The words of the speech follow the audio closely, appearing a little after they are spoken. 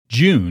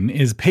June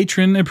is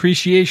Patron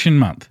Appreciation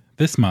Month.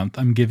 This month,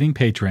 I'm giving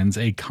patrons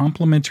a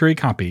complimentary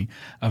copy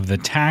of the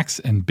Tax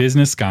and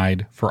Business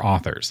Guide for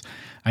Authors.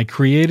 I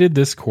created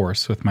this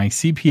course with my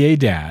CPA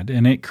dad,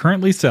 and it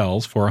currently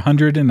sells for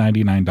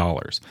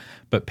 $199.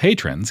 But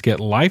patrons get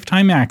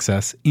lifetime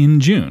access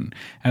in June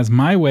as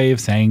my way of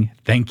saying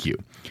thank you.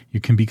 You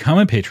can become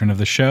a patron of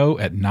the show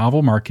at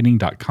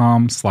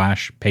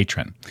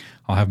novelmarketing.com/patron.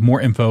 I'll have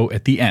more info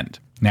at the end.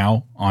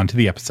 Now, on to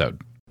the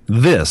episode.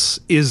 This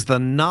is the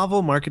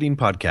Novel Marketing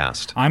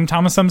Podcast. I'm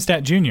Thomas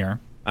Umstattd Jr.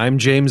 I'm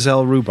James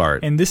L. Rubart.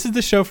 And this is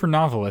the show for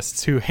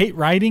novelists who hate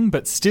writing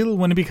but still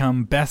want to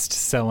become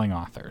best-selling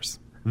authors.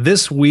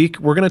 This week,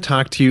 we're going to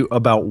talk to you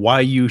about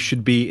why you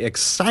should be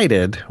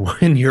excited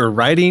when your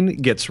writing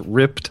gets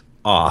ripped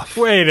off.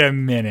 Wait a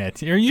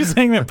minute. Are you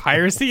saying that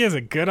piracy is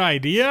a good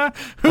idea?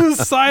 Whose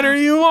side are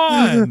you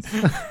on?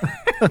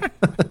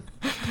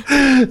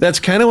 That's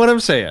kind of what I'm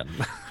saying.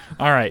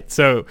 All right.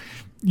 So,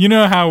 you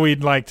know how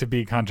we'd like to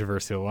be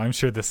controversial. I'm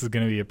sure this is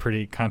going to be a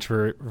pretty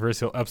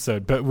controversial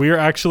episode, but we're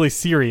actually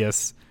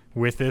serious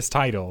with this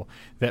title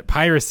that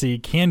piracy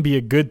can be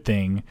a good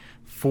thing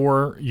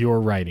for your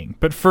writing.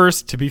 But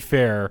first, to be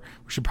fair,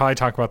 we should probably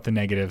talk about the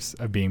negatives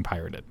of being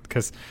pirated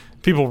because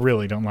people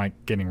really don't like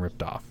getting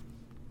ripped off.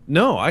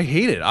 No, I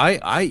hate it.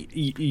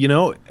 You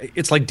know,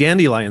 it's like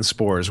dandelion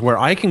spores where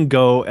I can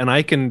go and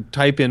I can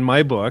type in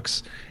my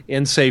books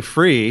and say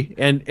free,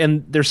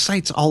 and there's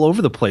sites all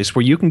over the place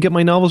where you can get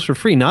my novels for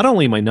free. Not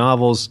only my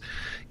novels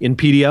in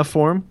PDF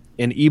form,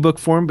 in ebook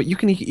form, but you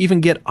can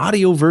even get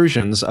audio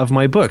versions of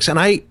my books. And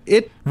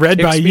it read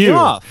by you.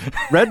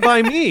 Read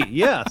by me,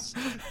 yes.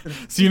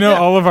 So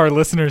all of our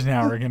listeners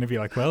now are going to be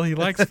like, well, he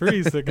likes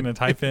free, so they're going to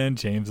type in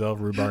James L.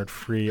 Rubart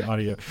free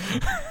audio.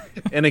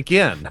 And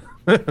again,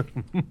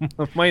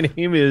 my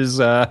name is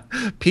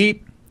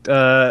Pete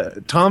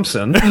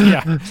Thompson.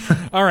 Yeah.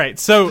 All right.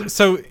 So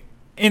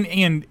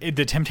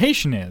the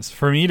temptation is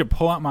for me to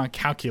pull out my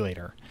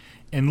calculator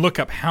and look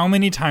up how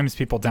many times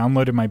people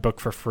downloaded my book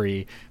for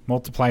free,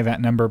 multiply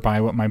that number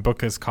by what my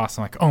book is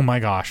costing. Like, oh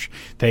my gosh,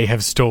 they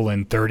have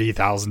stolen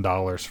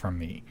 $30,000 from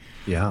me.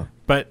 Yeah.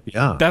 But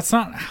that's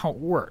not how it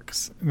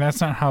works.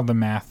 That's not how the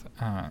math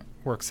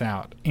works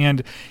out.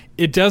 And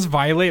it does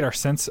violate our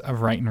sense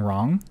of right and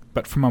wrong.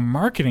 But from a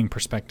marketing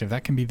perspective,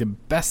 that can be the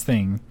best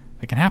thing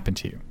that can happen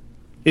to you.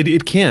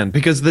 It can,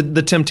 because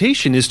the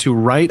temptation is to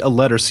write a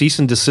letter, cease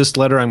and desist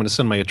letter. I'm going to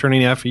send my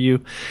attorney after you.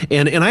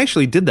 And I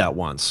actually did that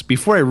once.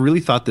 Before I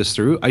really thought this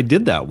through, I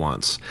did that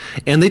once.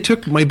 And they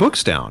took my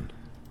books down.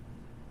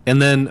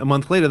 And then a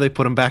month later, they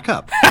put them back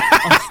up.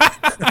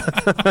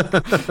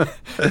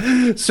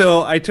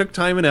 So I took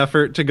time and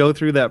effort to go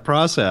through that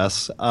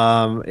process.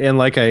 And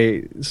like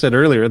I said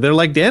earlier, they're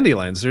like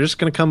dandelions. They're just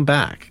going to come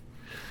back.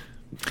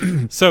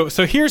 So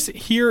here are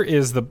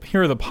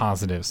the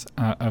positives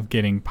of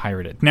getting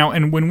pirated. Now,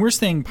 and when we're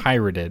saying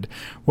pirated,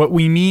 what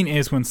we mean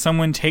is when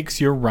someone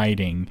takes your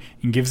writing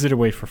and gives it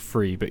away for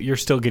free, but you're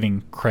still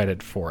getting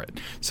credit for it.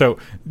 So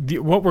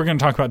what we're going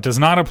to talk about does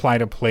not apply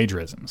to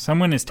plagiarism.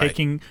 Someone is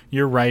taking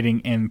your writing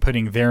and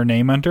putting their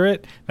name under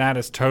it. That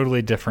is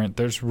totally different.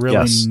 There's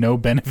really no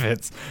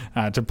benefits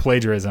to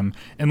plagiarism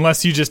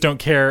unless you just don't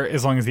care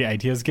as long as the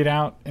ideas get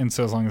out. And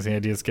so as long as the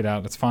ideas get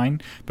out, it's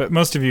fine. But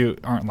most of you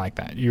aren't like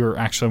that.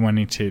 You're actually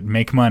wanting to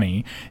make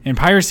money, and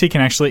piracy can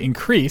actually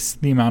increase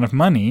the amount of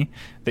money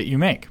that you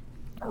make.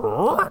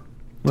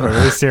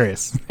 Totally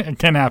serious. It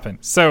can happen.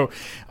 So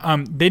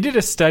they did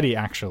a study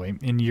actually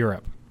in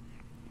Europe,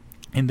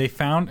 and they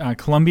found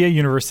Columbia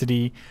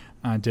University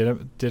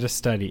did a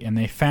study, and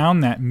they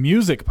found that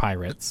music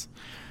pirates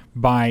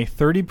buy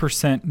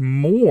 30%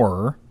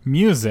 more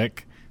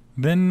music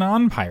than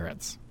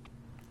non-pirates.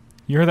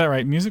 You heard that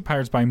right. Music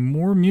pirates buy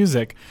more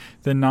music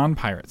than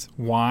non-pirates.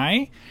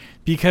 Why?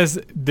 Because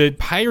the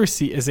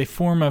piracy is a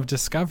form of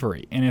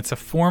discovery, and it's a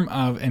form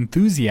of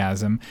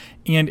enthusiasm,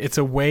 and it's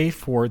a way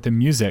for the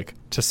music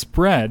to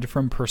spread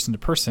from person to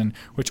person,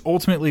 which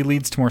ultimately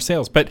leads to more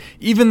sales. But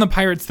even the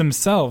pirates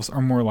themselves are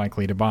more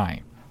likely to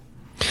buy.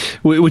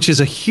 Which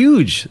is a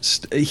huge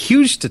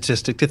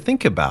statistic to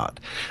think about.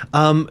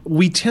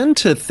 We tend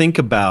to think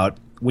about,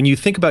 when you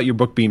think about your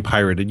book being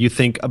pirated, you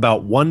think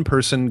about one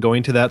person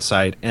going to that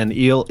site and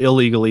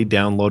illegally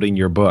downloading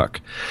your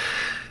book.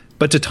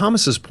 But to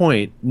Thomas's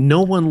point,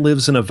 no one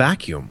lives in a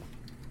vacuum.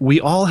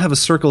 We all have a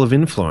circle of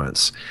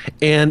influence,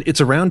 and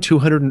it's around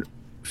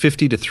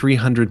 250 to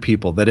 300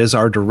 people. That is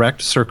our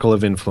direct circle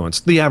of influence,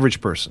 the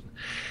average person.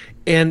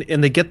 And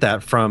they get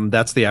that from,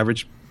 that's the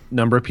average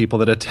number of people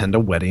that attend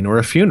a wedding or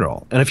a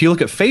funeral. And if you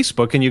look at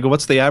Facebook and you go,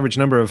 what's the average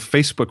number of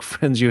Facebook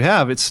friends you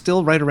have? It's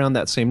still right around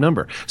that same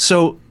number.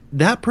 So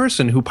that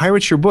person who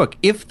pirates your book,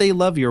 if they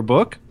love your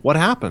book, what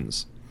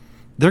happens?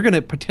 They're going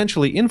to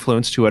potentially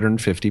influence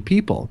 250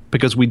 people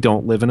because we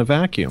don't live in a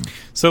vacuum.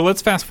 So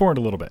let's fast forward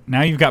a little bit.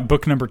 Now you've got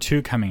book number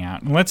 2 coming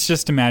out. And let's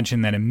just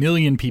imagine that 1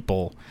 million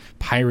people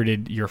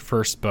pirated your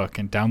first book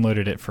and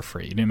downloaded it for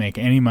free. You didn't make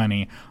any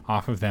money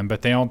off of them,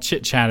 but they all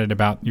chit-chatted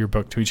about your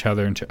book to each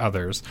other and to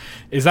others.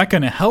 Is that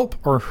going to help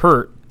or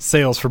hurt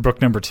sales for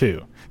book number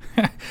 2?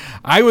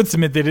 I would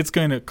submit that it's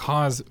going to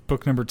cause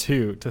book number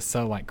 2 to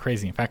sell like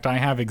crazy. In fact, I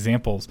have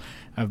examples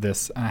of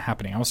this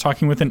happening. I was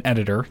talking with an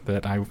editor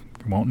that I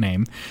won't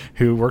name,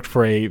 who worked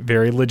for a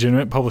very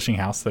legitimate publishing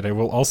house that I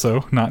will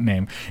also not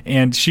name.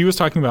 And she was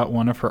talking about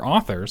one of her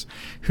authors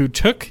who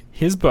took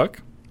his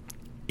book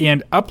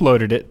and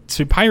uploaded it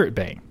to Pirate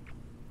Bay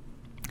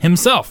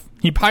himself.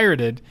 He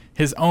pirated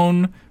his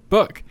own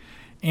book.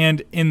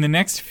 And in the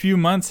next few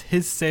months,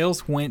 his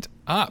sales went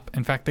up.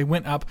 In fact, they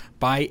went up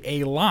by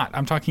a lot.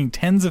 I'm talking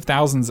tens of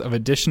thousands of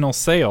additional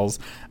sales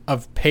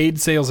of paid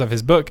sales of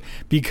his book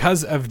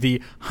because of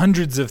the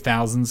hundreds of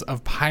thousands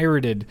of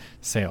pirated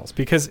sales.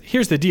 Because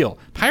here's the deal.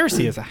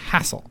 Piracy is a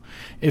hassle.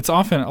 It's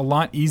often a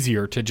lot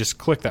easier to just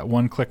click that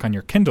one click on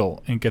your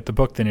Kindle and get the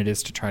book than it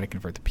is to try to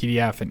convert the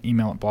PDF and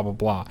email it, blah, blah,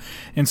 blah.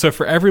 And so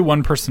for every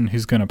one person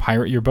who's going to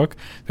pirate your book,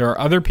 there are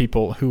other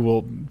people who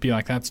will be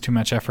like, that's too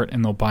much effort,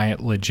 and they'll buy it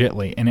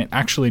legitly. And it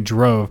actually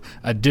drove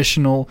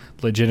additional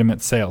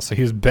legitimate sales. So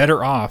he was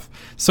better off,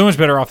 so much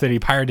better off that he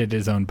pirated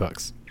his own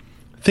books.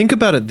 Think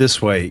about it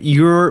this way.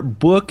 Your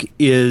book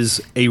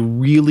is a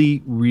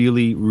really,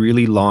 really,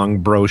 really long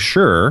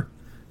brochure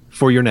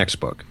for your next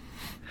book.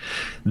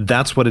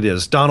 That's what it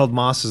is. Donald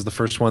Moss is the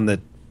first one that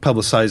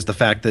publicized the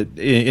fact that,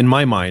 in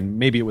my mind,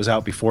 maybe it was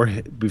out before,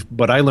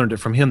 but I learned it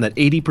from him, that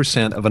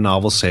 80% of a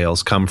novel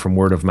sales come from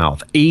word of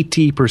mouth.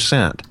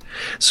 80%.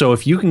 So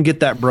if you can get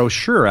that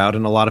brochure out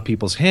in a lot of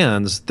people's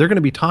hands, they're going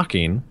to be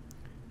talking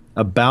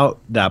about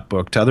that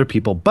book to other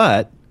people,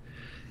 but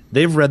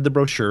they've read the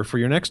brochure for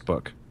your next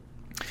book.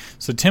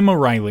 So Tim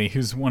O'Reilly,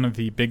 who's one of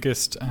the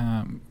biggest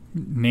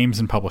names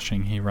in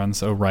publishing, he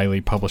runs O'Reilly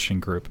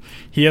Publishing Group.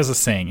 He has a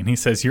saying, and he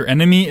says, your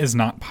enemy is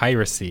not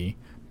piracy,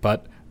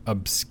 but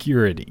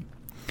obscurity.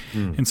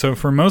 And so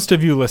for most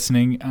of you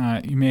listening,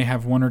 you may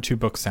have 1 or 2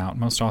 books out.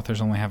 Most authors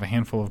only have a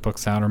handful of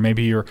books out, or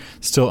maybe you're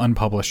still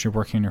unpublished. You're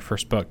working on your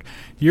first book.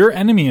 Your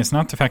enemy is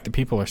not the fact that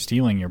people are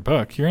stealing your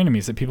book. Your enemy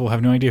is that people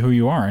have no idea who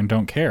you are and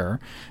don't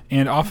care.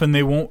 And often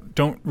they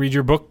don't read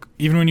your book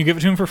even when you give it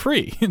to them for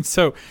free. And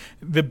so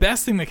the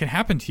best thing that can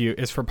happen to you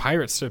is for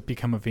pirates to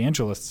become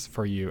evangelists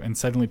for you, and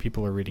suddenly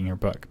people are reading your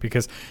book.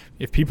 Because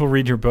if people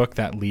read your book,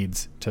 that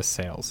leads to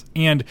sales.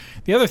 And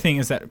the other thing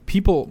is that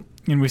people,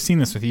 and we've seen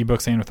this with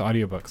ebooks and with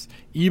audiobooks,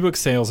 ebook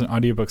sales and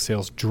audiobook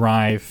sales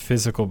drive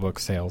physical book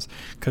sales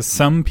because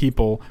some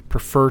people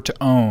prefer to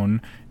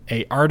own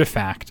a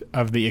artifact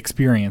of the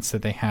experience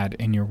that they had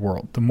in your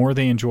world. The more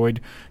they enjoyed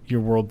your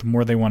world, the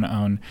more they want to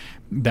own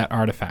that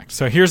artifact.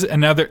 So here's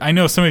another. I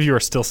know some of you are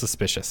still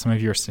suspicious. Some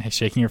of you are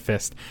shaking your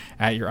fist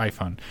at your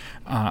iPhone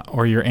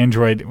or your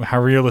Android,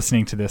 however you're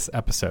listening to this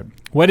episode.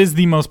 What is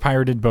the most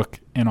pirated book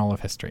in all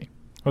of history?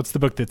 What's the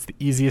book that's the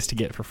easiest to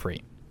get for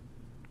free?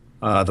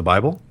 The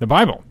Bible? The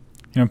Bible.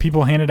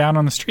 People hand it out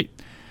on the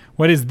street.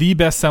 What is the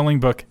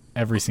best-selling book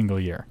every single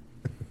year?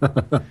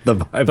 The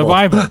Bible. The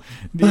Bible.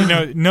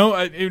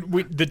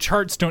 The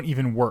charts don't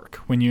even work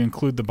when you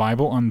include the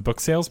Bible on book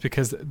sales,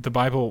 because the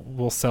Bible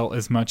will sell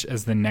as much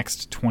as the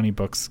next 20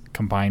 books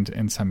combined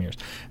in some years.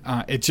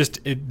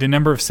 The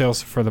number of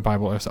sales for the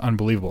Bible is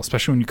unbelievable,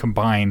 especially when you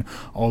combine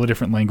all the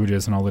different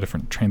languages and all the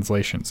different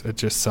translations. It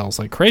just sells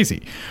like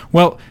crazy.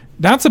 Well,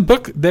 that's a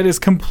book that is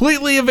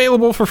completely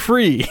available for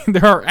free.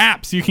 There are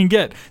apps you can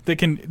get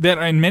that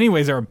in many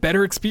ways are a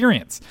better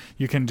experience.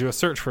 You can do a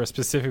search for a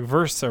specific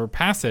verse or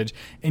passage,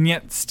 and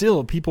yet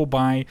still people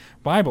buy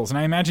Bibles. And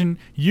I imagine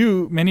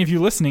many of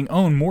you listening,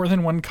 own more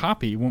than one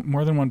copy,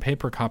 more than one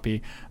paper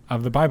copy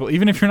of the Bible.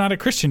 Even if you're not a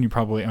Christian, you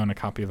probably own a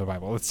copy of the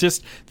Bible. It's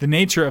just the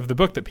nature of the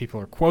book that people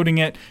are quoting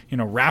it.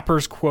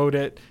 Rappers quote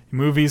it,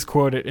 movies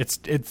quote it.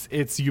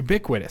 It's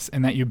ubiquitous,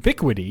 and that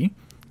ubiquity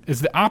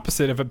is the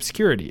opposite of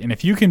obscurity. And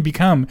if you can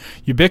become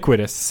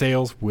ubiquitous,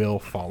 sales will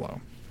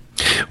follow.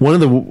 One of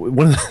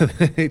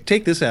the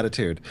take this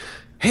attitude.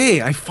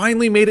 Hey, I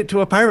finally made it to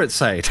a pirate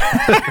site.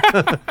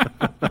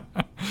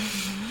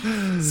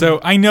 So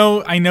I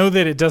know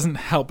that it doesn't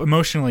help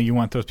emotionally. You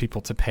want those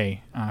people to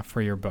pay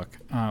for your book.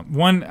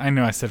 I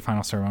know I said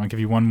final story. I'll give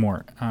you one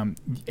more.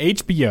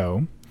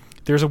 HBO.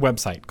 There's a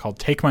website called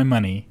Take My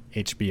Money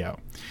HBO,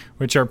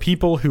 which are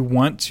people who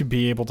want to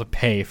be able to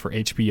pay for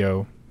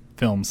HBO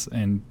films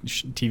and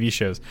TV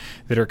shows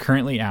that are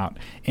currently out.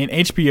 And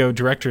HBO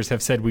directors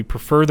have said, we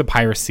prefer the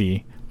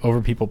piracy over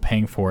people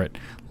paying for it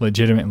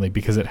legitimately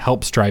because it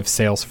helps drive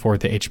sales for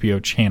the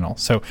HBO channel.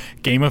 So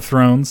Game of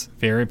Thrones,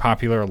 very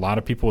popular. A lot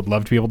of people would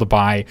love to be able to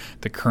buy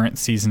the current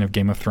season of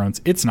Game of Thrones.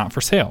 It's not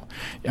for sale.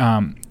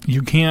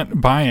 You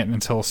can't buy it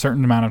until a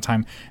certain amount of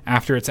time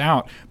after it's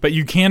out, but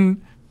you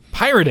can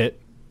pirate it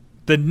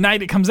the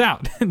night it comes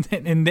out.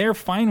 And they're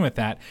fine with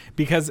that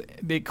because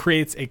it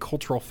creates a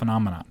cultural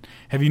phenomenon.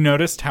 Have you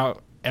noticed how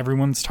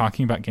everyone's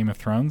talking about Game of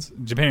Thrones?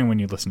 Depending on when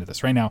you listen to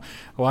this. Right now,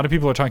 a lot of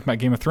people are talking about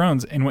Game of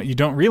Thrones, and what you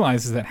don't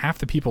realize is that half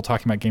the people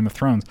talking about Game of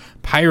Thrones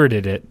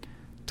pirated it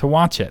to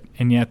watch it.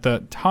 And yet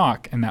the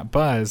talk and that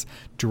buzz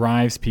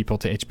drives people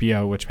to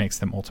HBO, which makes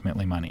them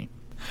ultimately money.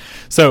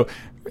 So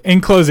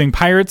in closing,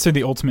 pirates are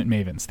the ultimate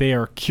mavens. They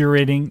are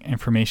curating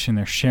information.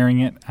 They're sharing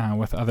it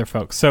with other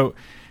folks. So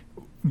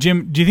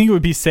Jim, do you think it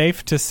would be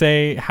safe to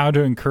say how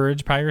to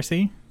encourage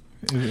piracy?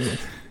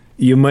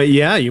 You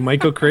might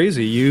go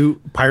crazy.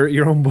 You pirate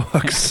your own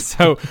books.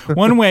 So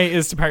one way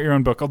is to pirate your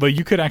own book, although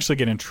you could actually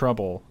get in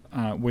trouble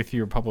with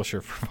your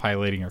publisher for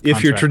violating your contract.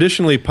 If you're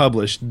traditionally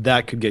published,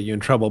 that could get you in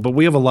trouble. But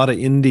we have a lot of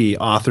indie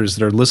authors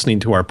that are listening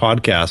to our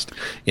podcast,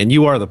 and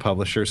you are the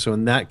publisher. So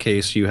in that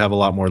case, you have a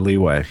lot more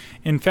leeway.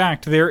 In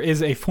fact, there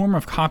is a form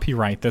of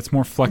copyright that's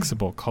more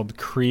flexible called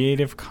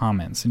Creative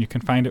Commons. And you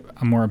can find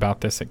more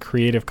about this at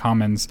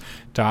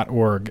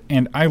creativecommons.org.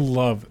 And I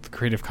love the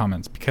Creative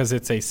Commons because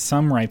it's a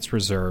some rights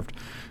reserved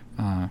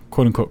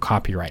quote-unquote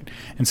copyright.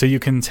 And so you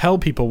can tell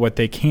people what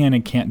they can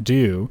and can't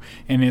do,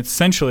 and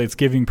essentially it's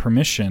giving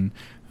permission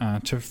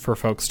for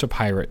folks to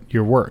pirate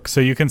your work. So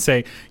you can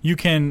say you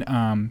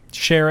can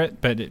share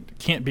it, but it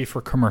can't be for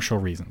commercial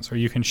reasons. Or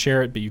you can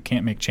share it, but you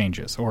can't make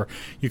changes. Or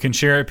you can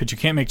share it, but you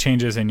can't make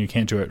changes, and you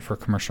can't do it for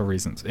commercial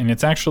reasons. And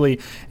it's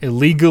actually a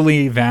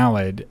legally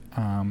valid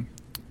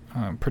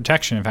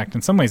protection. In fact,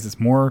 in some ways it's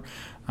more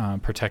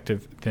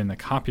protective than the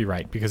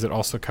copyright because it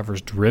also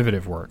covers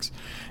derivative works.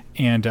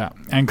 And I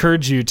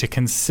encourage you to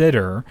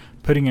consider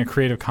putting a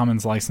Creative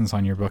Commons license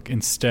on your book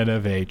instead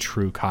of a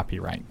true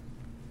copyright.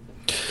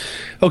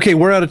 Okay,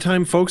 we're out of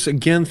time, folks.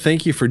 Again,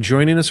 thank you for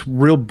joining us.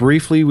 Real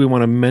briefly, we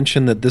want to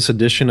mention that this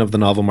edition of the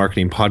Novel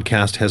Marketing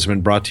Podcast has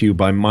been brought to you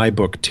by My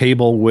Book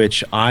Table,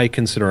 which I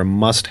consider a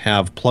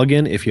must-have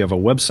plugin if you have a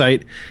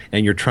website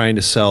and you're trying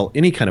to sell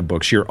any kind of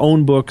books, your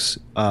own books,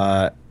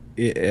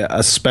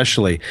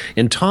 especially.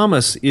 And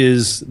Thomas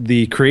is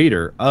the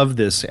creator of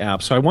this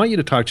app. So I want you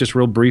to talk just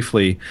real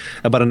briefly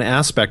about an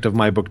aspect of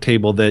My Book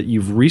Table that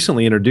you've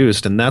recently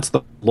introduced, and that's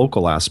the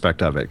local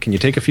aspect of it. Can you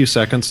take a few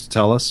seconds to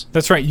tell us?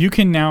 That's right. You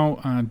can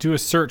now do a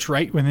search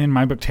right within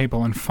My Book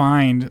Table and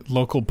find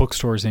local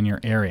bookstores in your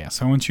area.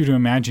 So I want you to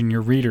imagine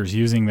your readers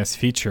using this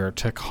feature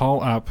to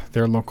call up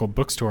their local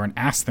bookstore and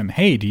ask them,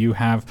 hey, do you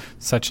have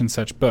such and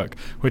such book?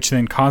 Which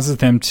then causes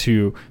them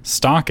to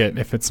stock it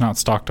if it's not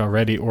stocked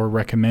already, or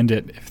recommend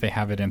it if they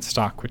have it in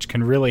stock, which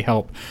can really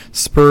help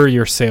spur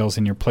your sales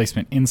and your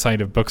placement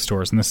inside of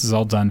bookstores. And this is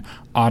all done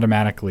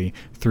automatically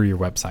through your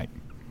website.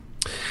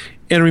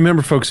 And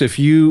remember, folks, if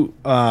you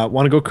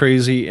want to go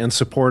crazy and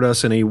support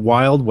us in a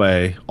wild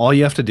way, all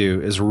you have to do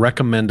is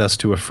recommend us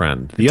to a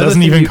friend. It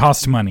doesn't even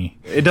cost money.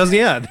 It doesn't,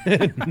 yeah.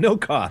 No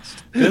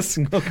cost.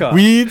 No cost.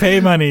 We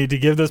pay money to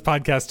give this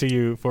podcast to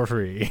you for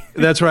free.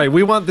 That's right.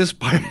 We want this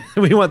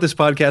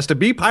podcast to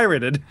be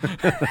pirated.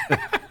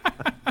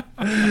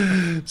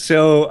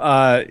 So,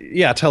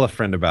 tell a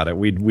friend about it.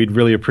 We'd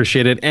really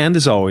appreciate it. And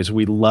as always,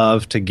 we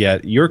love to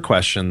get your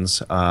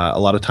questions. A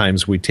lot of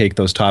times we take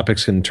those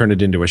topics and turn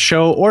it into a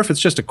show, or if it's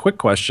just a quick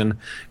question,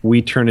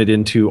 we turn it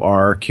into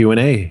our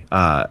Q&A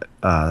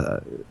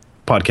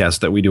podcast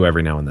that we do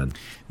every now and then.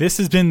 This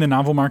has been the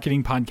Novel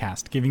Marketing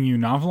Podcast, giving you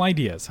novel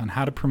ideas on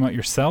how to promote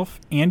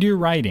yourself and your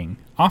writing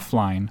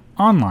offline,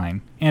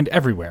 online, and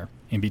everywhere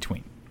in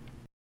between.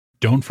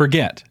 Don't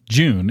forget,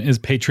 June is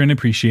Patron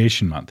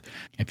Appreciation Month.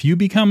 If you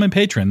become a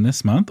patron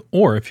this month,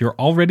 or if you're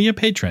already a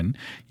patron,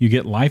 you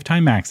get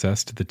lifetime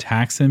access to the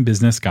Tax and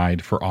Business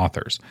Guide for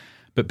Authors.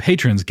 But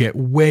patrons get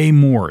way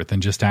more than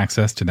just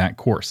access to that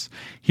course.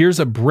 Here's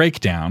a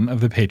breakdown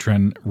of the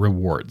patron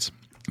rewards.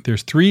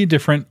 There's 3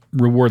 different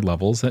reward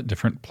levels at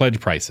different pledge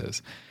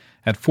prices.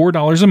 At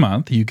 $4 a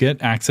month, you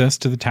get access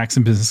to the Tax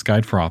and Business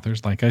Guide for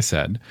Authors, like I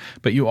said,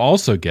 but you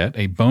also get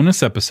a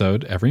bonus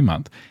episode every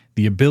month,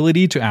 the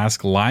ability to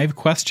ask live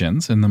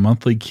questions in the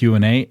monthly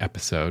Q&A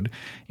episode,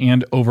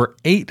 and over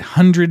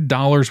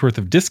 $800 worth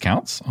of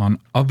discounts on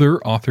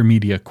other author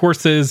media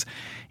courses,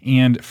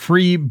 and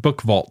free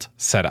book vault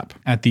setup.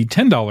 At the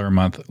 $10 a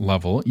month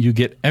level, you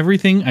get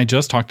everything I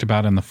just talked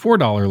about in the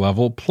 $4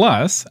 level,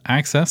 plus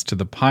access to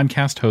the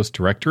podcast host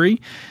directory.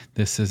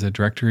 This is a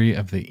directory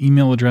of the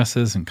email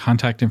addresses and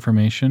contact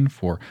information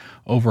for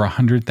over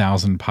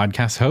 100,000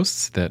 podcast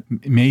hosts that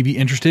may be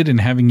interested in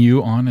having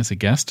you on as a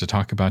guest to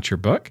talk about your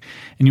book.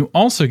 And you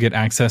also get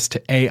access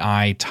to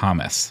AI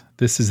Thomas.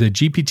 This is a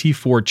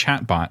GPT-4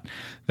 chatbot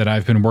that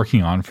I've been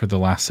working on for the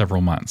last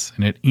several months,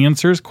 and it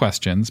answers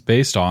questions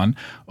based on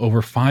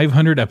over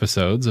 500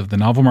 episodes of the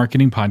Novel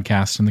Marketing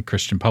Podcast and the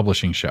Christian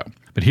Publishing Show.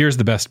 But here's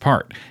the best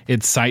part.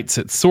 It cites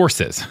its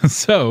sources,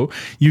 so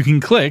you can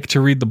click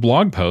to read the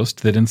blog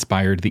post that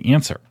inspired the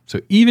answer. So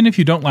even if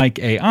you don't like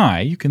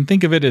AI, you can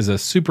think of it as a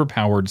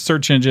super-powered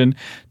search engine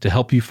to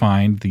help you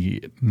find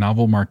the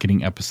novel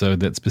marketing episode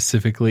that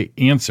specifically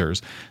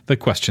answers the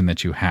question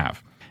that you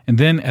have. And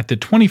then at the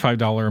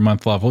 $25 a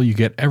month level, you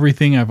get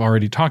everything I've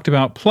already talked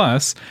about,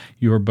 plus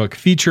your book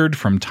featured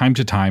from time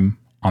to time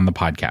on the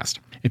podcast.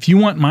 If you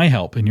want my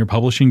help in your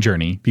publishing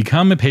journey,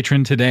 become a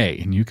patron today,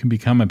 and you can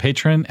become a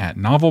patron at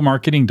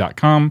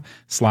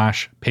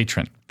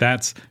novelmarketing.com/patron.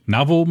 That's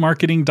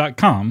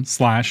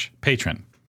novelmarketing.com/patron.